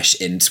Bangladesh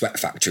in sweat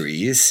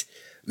factories.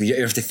 We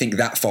don't have to think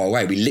that far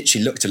away. We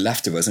literally look to the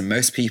left of us, and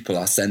most people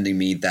are sending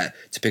me that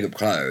to pick up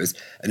clothes,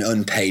 an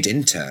unpaid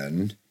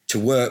intern, to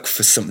work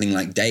for something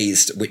like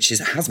Dazed, which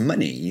has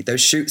money.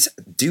 Those shoots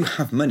do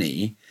have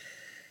money.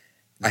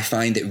 I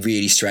find it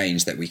really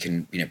strange that we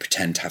can,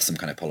 pretend to have some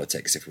kind of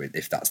politics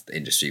if that's the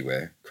industry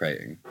we're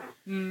creating.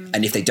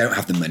 And if they don't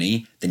have the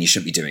money, then you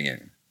shouldn't be doing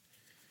it.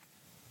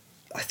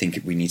 I think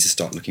we need to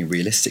start looking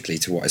realistically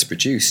to what is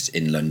produced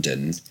in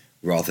London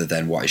rather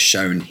than what is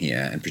shown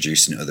here and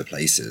produced in other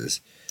places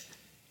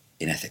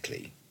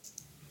unethically.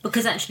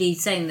 Because actually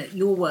saying that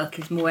your work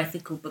is more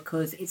ethical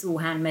because it's all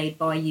handmade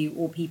by you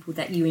or people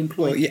that you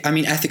employ. Well, yeah, I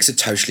mean, ethics are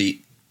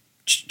totally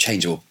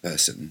changeable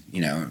person,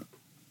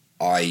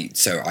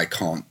 So I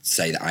can't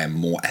say that I am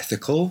more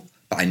ethical,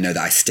 but I know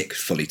that I stick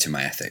fully to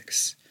my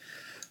ethics.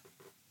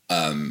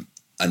 And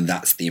And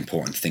that's the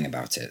important thing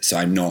about it. So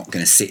I'm not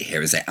going to sit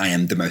here and say I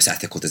am the most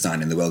ethical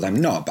designer in the world.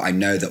 I'm not. But I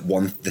know that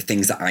the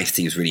things that I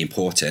see as really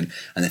important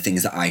and the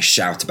things that I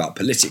shout about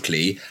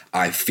politically,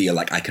 I feel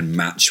like I can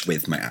match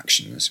with my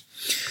actions.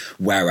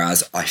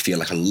 Whereas I feel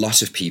like a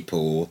lot of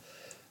people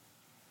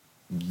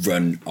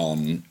run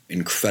on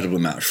incredible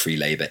amount of free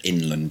labour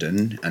in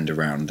London and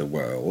around the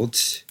world.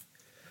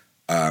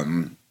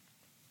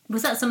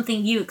 Was that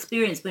something you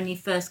experienced when you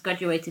first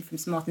graduated from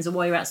St Martin's, or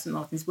while you were at St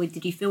Martin's?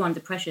 Did you feel under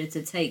pressure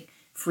to take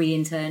free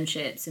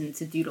internships and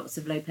to do lots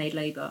of low-paid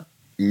labour?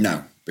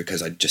 No,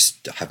 because I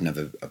just have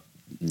never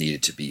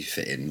needed to be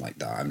fit in like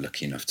that. I'm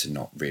lucky enough to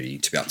not really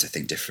to be able to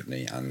think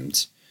differently,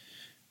 and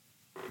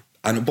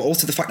but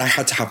also the fact I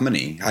had to have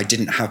money. I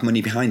didn't have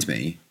money behind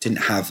me.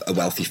 Didn't have a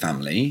wealthy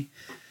family.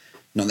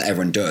 Not that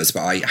everyone does,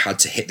 but I had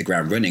to hit the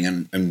ground running,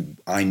 and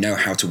I know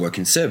how to work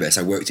in service.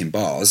 I worked in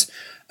bars,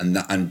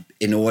 and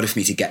in order for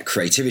me to get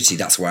creativity,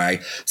 that's why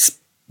I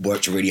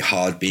worked really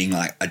hard being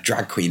like a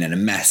drag queen and a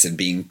mess and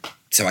being.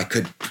 So I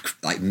could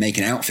like make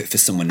an outfit for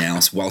someone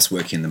else whilst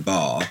working in the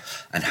bar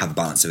and have a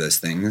balance of those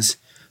things.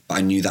 But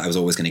I knew that I was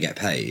always going to get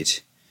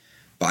paid.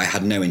 But I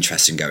had no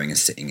interest in going and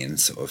sitting in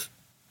sort of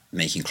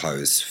making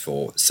clothes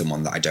for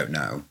someone that I don't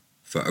know,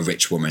 for a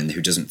rich woman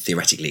who doesn't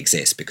theoretically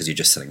exist because you're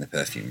just selling the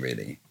perfume,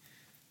 really.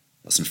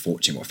 That's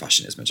unfortunately what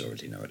fashion is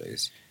majority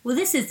nowadays. Well,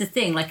 this is the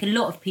thing. Like a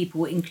lot of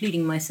people,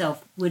 including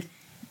myself, would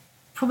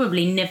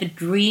probably never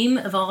dream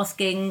of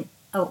asking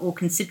or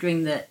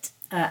considering that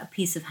a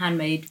piece of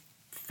handmade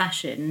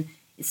fashion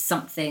is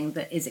something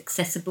that is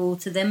accessible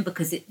to them,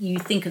 because you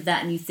think of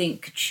that and you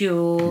think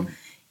couture,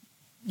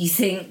 you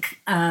think,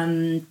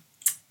 you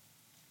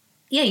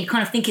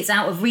kind of think it's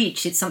out of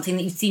reach. It's something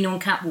that you've seen on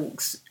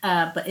catwalks,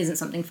 but isn't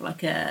something for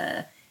like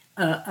a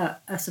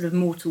sort of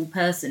mortal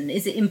person.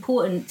 Is it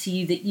important to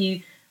you that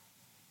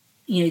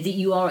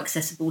you are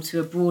accessible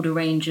to a broader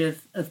range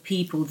of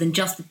people than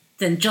just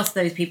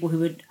those people who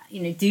would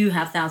do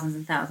have thousands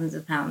and thousands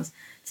of pounds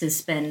to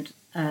spend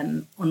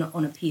on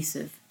a piece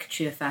of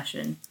couture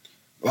fashion?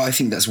 Well, I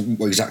think that's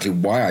exactly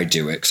why I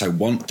do it, because I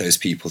want those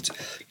people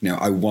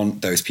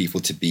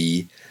to,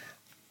 be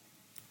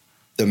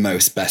the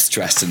most best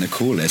dressed and the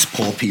coolest.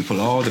 Poor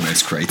people are the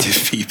most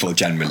creative people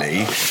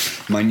generally.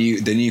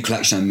 The new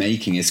collection I'm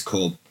making is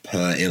called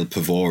Per il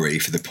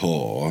Pavori, for the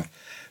poor,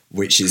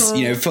 which is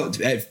cool.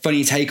 A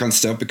funny take on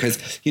stuff, because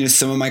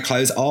some of my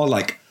clothes are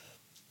like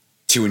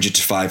 £200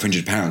 to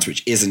 £500,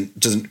 which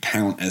doesn't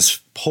count as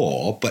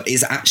poor, but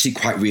is actually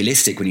quite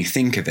realistic when you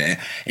think of it,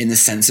 in the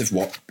sense of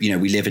what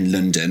we live in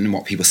London and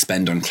what people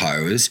spend on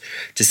clothes.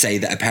 To say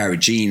that a pair of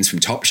jeans from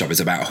Topshop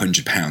is about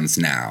 £100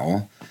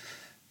 now,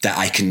 that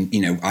I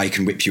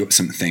can whip you up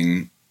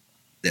something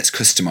that's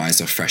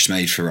customized or fresh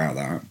made throughout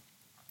that.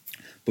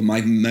 But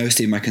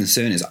mostly my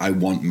concern is I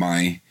want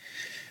my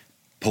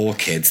poor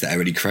kids that are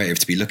really creative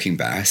to be looking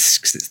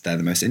best, because they're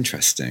the most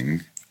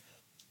interesting.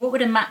 What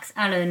would a Max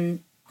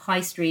Allen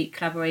high street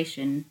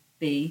collaboration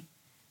be?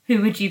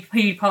 Who would you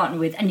partner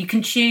with? And you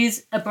can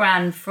choose a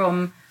brand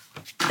from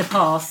the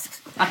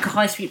past, like a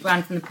high street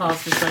brand from the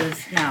past as well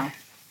as now.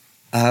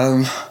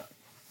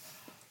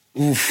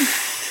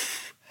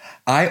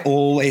 I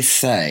always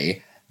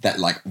say that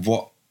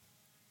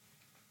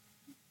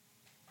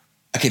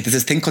there's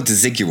this thing called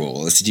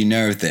desiguals. Did you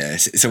know of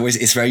this?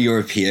 It's very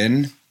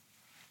European,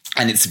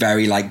 and it's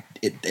very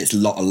it's a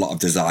lot of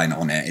design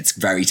on it. It's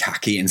very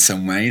tacky in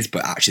some ways,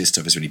 but actually the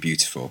stuff is really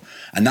beautiful.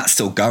 And that's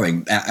still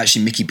going.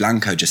 Actually, Mickey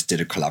Blanco just did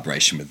a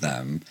collaboration with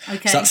them.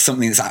 Okay. So that's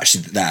something that's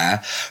actually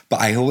there.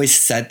 But I always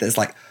said there's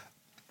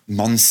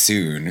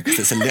Monsoon, because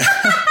it's a little...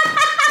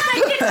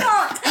 I did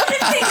not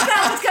think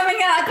that was coming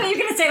out. I thought you were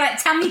going to say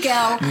Tammy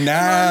Girl.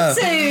 No.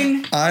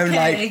 Monsoon.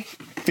 I'm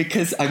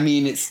because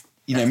it's,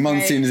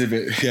 Monsoon is a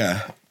bit,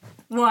 yeah.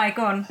 Why?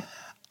 Go on.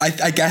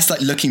 I guess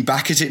looking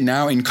back at it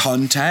now in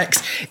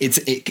context, it's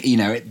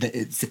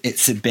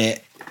a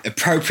bit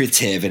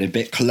appropriative and a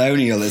bit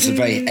colonial. It's a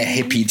very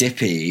hippy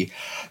dippy,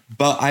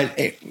 but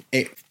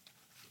it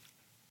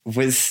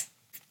was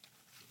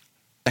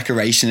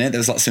decoration in it. There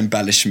was lots of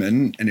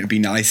embellishment, and it would be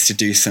nice to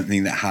do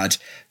something that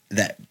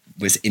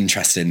was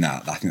interested in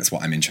that. I think that's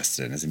what I'm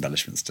interested in, is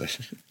embellishment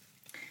stuff.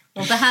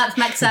 Well, perhaps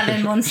Max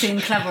Allen Monsoon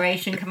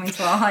collaboration coming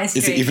to our high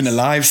street. Is it even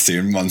alive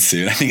soon,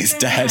 Monsoon? I think it's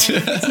dead.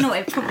 It's not.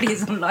 It probably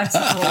is on life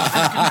support,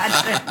 I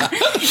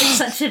imagine. It's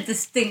such a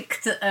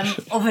distinct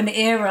of an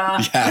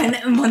era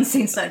when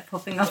Monsoon started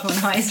popping up on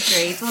high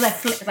street. Well, they're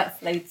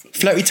floaty.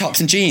 Floaty tops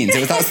and jeans.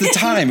 That was the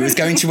time. It was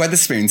going to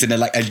Wetherspoons in a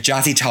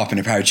jazzy top and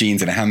a pair of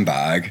jeans and a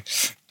handbag.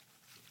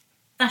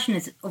 Fashion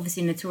is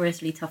obviously a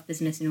notoriously tough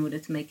business in order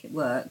to make it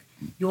work.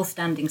 You're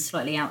standing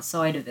slightly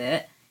outside of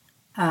it.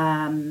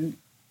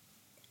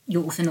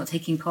 You're also not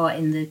taking part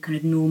in the kind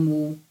of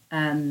normal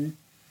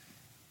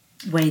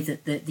way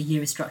that the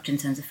year is structured in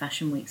terms of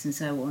fashion weeks and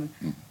so on.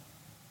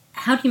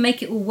 How do you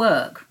make it all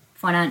work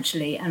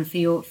financially and for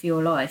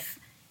your life?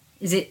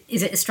 Is it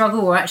a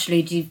struggle, or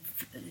actually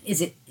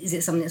is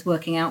it something that's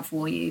working out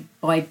for you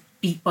by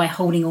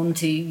holding on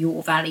to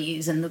your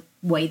values and the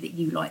way that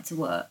you like to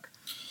work?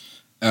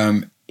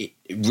 It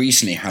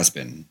recently has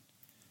been.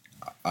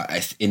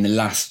 in the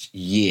last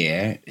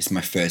year, it's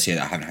my first year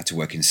that I haven't had to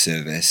work in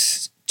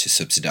service to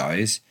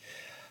subsidise.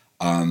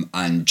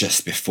 And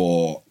just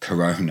before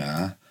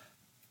Corona,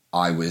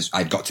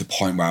 I'd got to a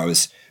point where I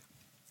was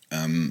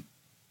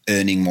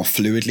earning more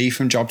fluidly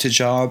from job to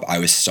job. I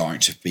was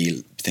starting to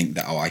think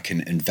that, I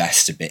can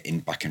invest a bit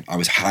I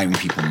was hiring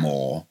people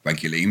more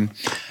regularly.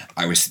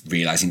 I was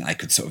realising that I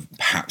could sort of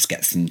perhaps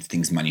get some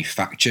things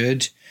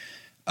manufactured,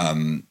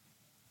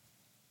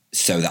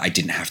 so that I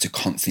didn't have to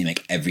constantly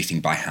make everything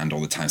by hand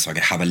all the time, so I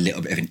could have a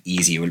little bit of an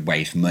easier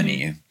way for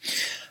money.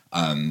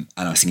 And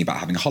I was thinking about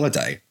having a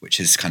holiday, which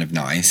is kind of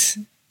nice.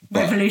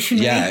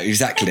 Revolutionary. Yeah,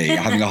 exactly.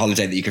 Having a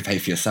holiday that you could pay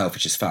for yourself,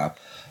 which is fab.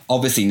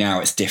 Obviously now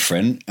it's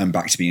different. I'm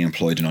back to being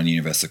employed and on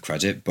universal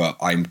credit, but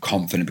I'm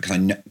confident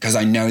because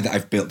I know that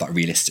I've built that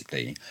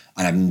realistically,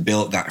 and I've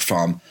built that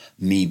from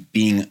me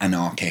being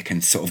anarchic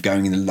and sort of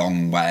going in the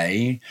long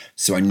way.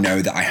 So I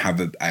know that I have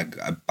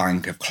a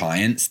bank of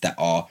clients that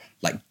are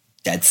like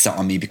dead set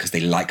on me because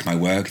they like my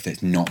work.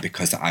 That's not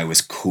because I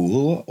was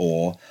cool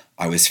or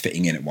I was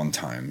fitting in at one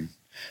time.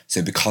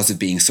 So because of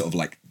being sort of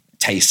like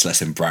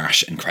tasteless and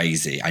brash and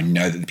crazy, I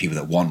know that the people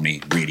that want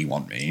me really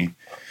want me.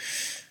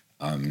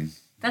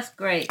 That's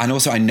great. And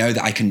also I know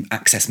that I can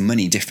access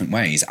money different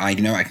ways. I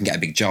know I can get a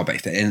big job.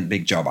 If it isn't a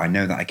big job, I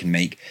know that I can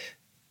make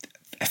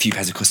a few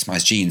pairs of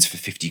customized jeans for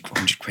 50,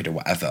 100 quid or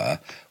whatever,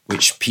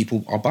 which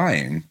people are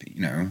buying.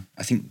 You know,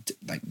 I think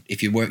like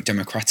if you work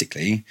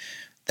democratically,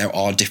 there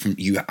are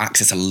you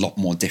access a lot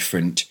more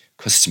different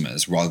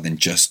customers rather than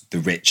just the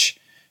rich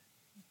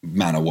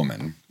man or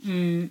woman.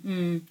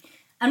 And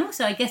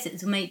also, I guess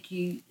it's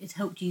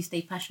helped you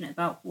stay passionate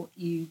about what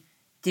you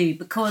do,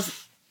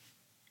 because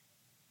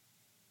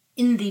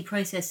in the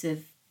process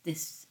of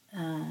this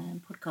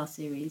podcast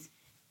series,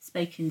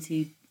 spoken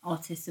to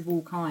artists of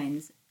all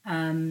kinds,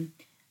 and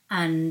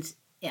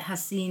it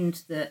has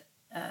seemed that,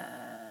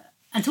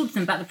 and talked to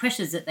them about the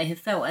pressures that they have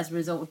felt as a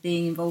result of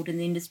being involved in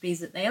the industries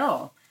that they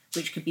are,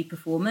 which could be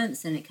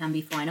performance and it can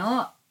be fine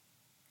art,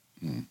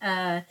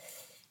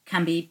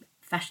 can be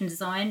fashion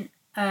design,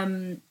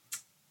 and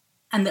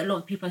that a lot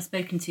of people I've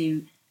spoken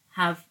to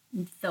have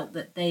felt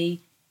that they,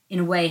 in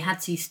a way, had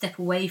to step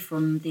away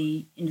from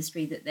the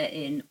industry that they're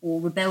in or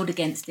rebelled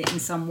against it in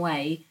some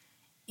way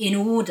in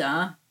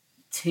order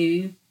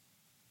to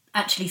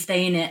actually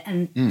stay in it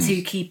and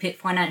to keep it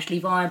financially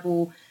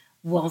viable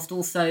whilst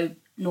also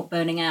not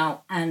burning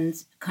out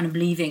and kind of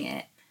leaving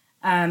it.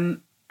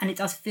 And it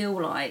does feel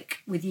like,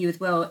 with you as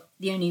well,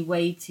 the only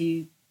way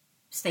to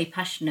stay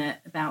passionate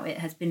about it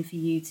has been for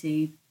you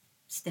to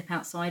step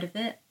outside of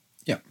it.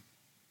 Yeah.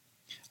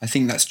 I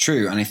think that's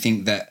true. And I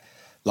think that,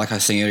 like I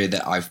was saying earlier,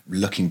 that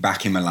looking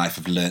back in my life,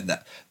 I've learned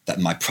that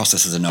my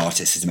process as an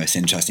artist is the most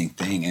interesting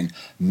thing. And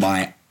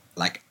my,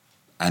 like,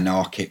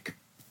 anarchic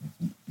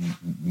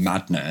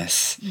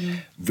madness,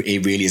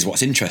 it really is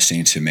what's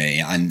interesting to me.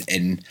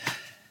 And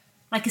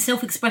like, a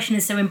self-expression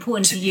is so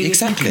important to you.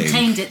 Exactly. If you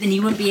contained it, then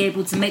you wouldn't be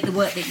able to make the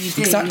work that you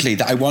do. Exactly.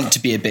 That I want to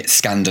be a bit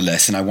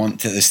scandalous, and I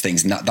want those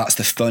things, and that's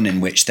the fun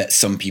in which that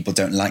some people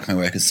don't like my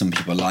work and some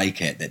people like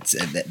it. That's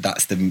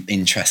the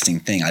interesting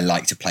thing. I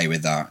like to play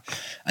with that,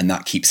 and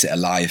that keeps it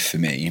alive for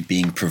me.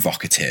 Being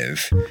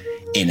provocative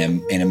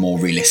in a more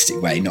realistic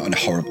way, not in a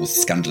horrible,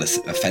 scandalous,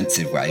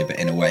 offensive way, but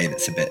in a way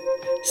that's a bit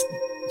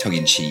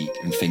tongue-in-cheek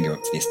and finger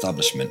up to the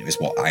establishment is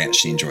what I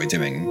actually enjoy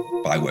doing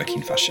by working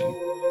in fashion.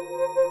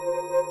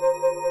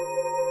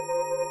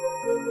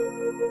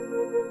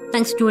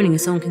 Thanks for joining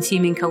us on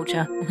Consuming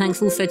Culture, and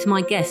thanks also to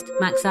my guest,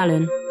 Max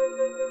Allen.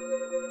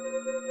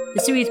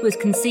 The series was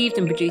conceived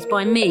and produced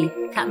by me,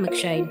 Kat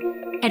McShane.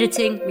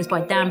 Editing was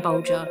by Dan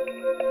Bolger.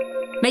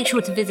 Make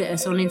sure to visit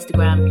us on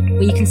Instagram,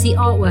 where you can see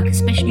artwork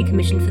especially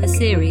commissioned for the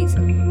series.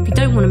 If you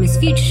don't want to miss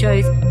future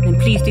shows, then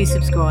please do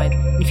subscribe.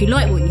 And if you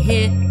like what you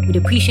hear, we'd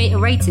appreciate a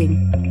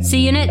rating.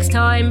 See you next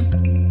time!